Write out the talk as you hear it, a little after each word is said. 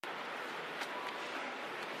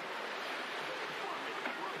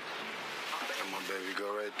baby,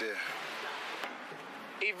 go right there.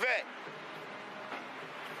 Yvette!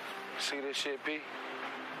 See this shit, P?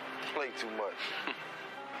 Play too much.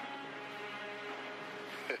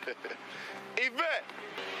 Yvette!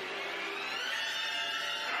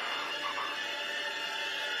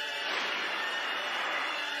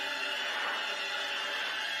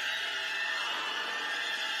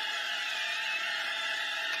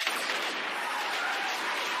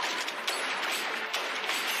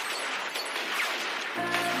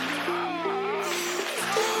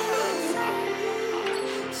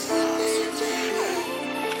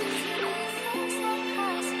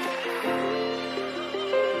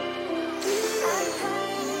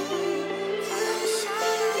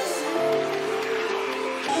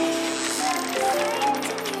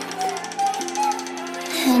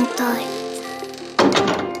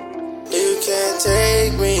 You can't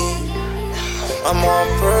take me, I'm on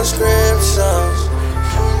prescriptions.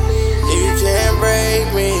 You can't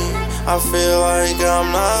break me, I feel like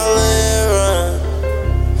I'm not living.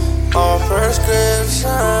 On prescriptions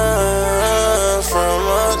from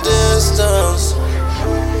a distance.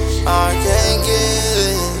 I can't get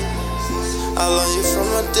it, I love you from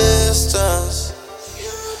a distance.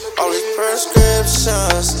 All these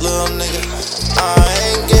prescriptions, little nigga, I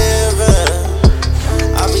ain't giving.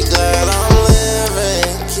 I be glad I'm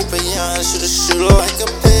living. Keep a young shooter like a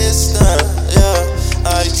piston. Yeah,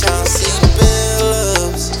 I be tryna see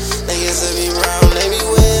billups. Niggas that be round, they be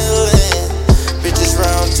willing. Bitches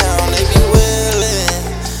round town, they be willing.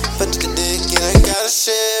 Put the dick in, I got a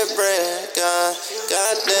shit bread.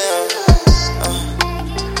 Goddamn.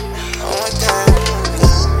 Oh my God.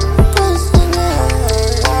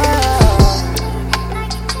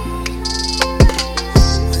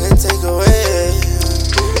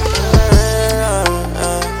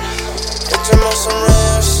 Some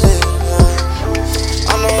real shit, yeah.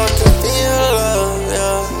 I know I can feel love,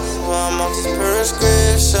 yeah. So I'm on these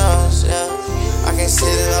prescriptions, yeah. I can't say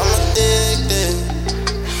that I'm addicted.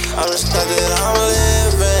 I respect that I'm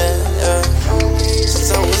living, yeah. Since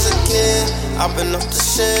I was a kid, I've been off the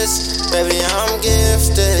shits. Baby, I'm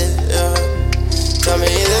gifted, yeah. Tell me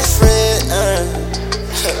this written.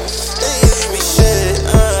 They give me shit,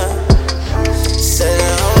 say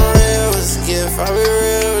that I'm real with this gift. I be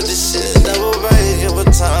real with this shit. Double back, give a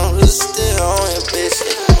time, but still on your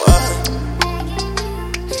bitch.